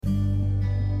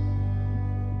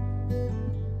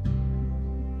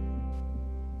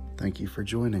Thank you for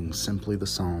joining Simply the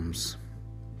Psalms.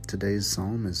 Today's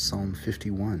psalm is Psalm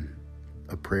 51,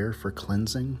 a prayer for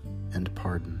cleansing and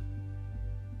pardon.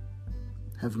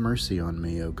 Have mercy on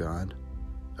me, O God,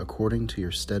 according to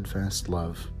your steadfast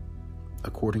love,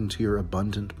 according to your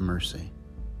abundant mercy.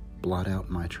 Blot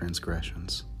out my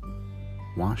transgressions.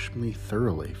 Wash me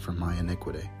thoroughly from my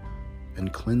iniquity,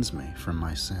 and cleanse me from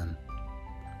my sin.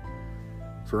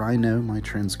 For I know my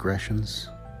transgressions,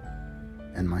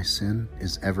 and my sin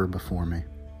is ever before me.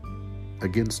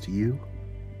 Against you,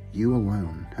 you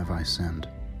alone have I sinned,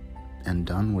 and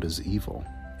done what is evil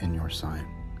in your sight,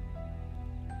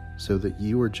 so that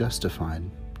you are justified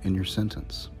in your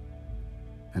sentence,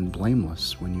 and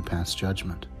blameless when you pass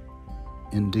judgment.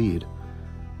 Indeed,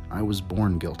 I was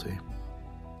born guilty,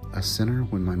 a sinner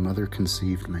when my mother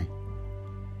conceived me.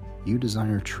 You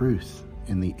desire truth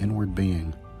in the inward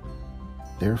being.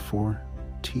 Therefore,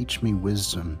 teach me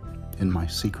wisdom in my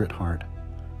secret heart.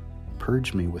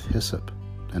 Purge me with hyssop,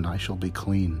 and I shall be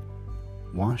clean.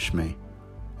 Wash me,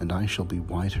 and I shall be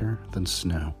whiter than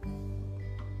snow.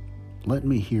 Let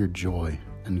me hear joy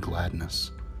and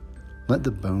gladness. Let the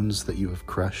bones that you have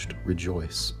crushed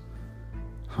rejoice.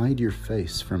 Hide your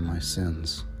face from my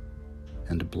sins,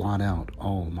 and blot out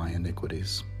all my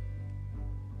iniquities.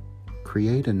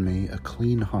 Create in me a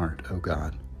clean heart, O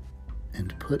God,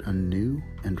 and put a new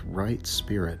and right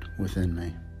spirit within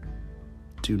me.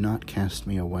 Do not cast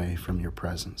me away from your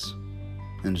presence,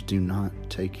 and do not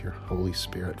take your Holy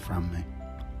Spirit from me.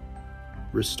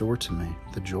 Restore to me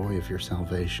the joy of your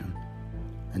salvation,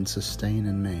 and sustain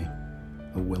in me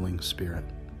a willing spirit.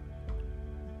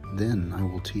 Then I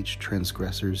will teach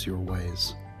transgressors your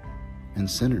ways, and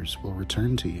sinners will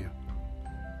return to you.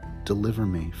 Deliver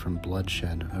me from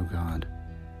bloodshed, O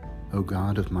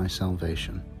God of my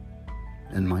salvation,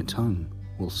 and my tongue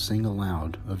will sing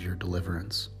aloud of your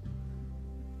deliverance.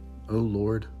 O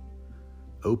Lord,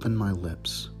 open my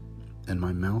lips, and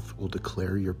my mouth will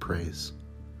declare your praise.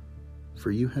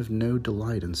 For you have no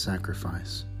delight in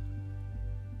sacrifice.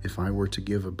 If I were to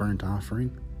give a burnt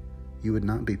offering, you would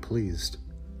not be pleased.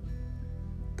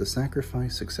 The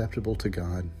sacrifice acceptable to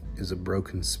God is a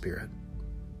broken spirit,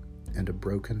 and a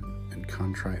broken and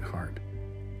contrite heart.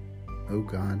 O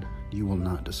God, you will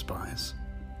not despise.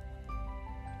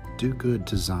 Do good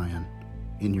to Zion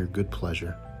in your good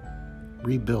pleasure.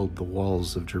 Rebuild the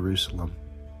walls of Jerusalem.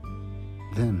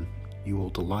 Then you will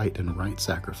delight in right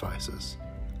sacrifices,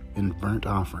 in burnt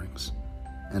offerings,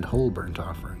 and whole burnt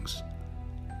offerings.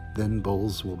 Then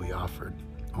bulls will be offered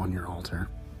on your altar.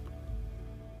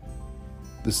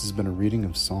 This has been a reading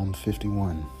of Psalm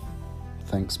 51.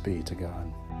 Thanks be to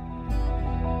God.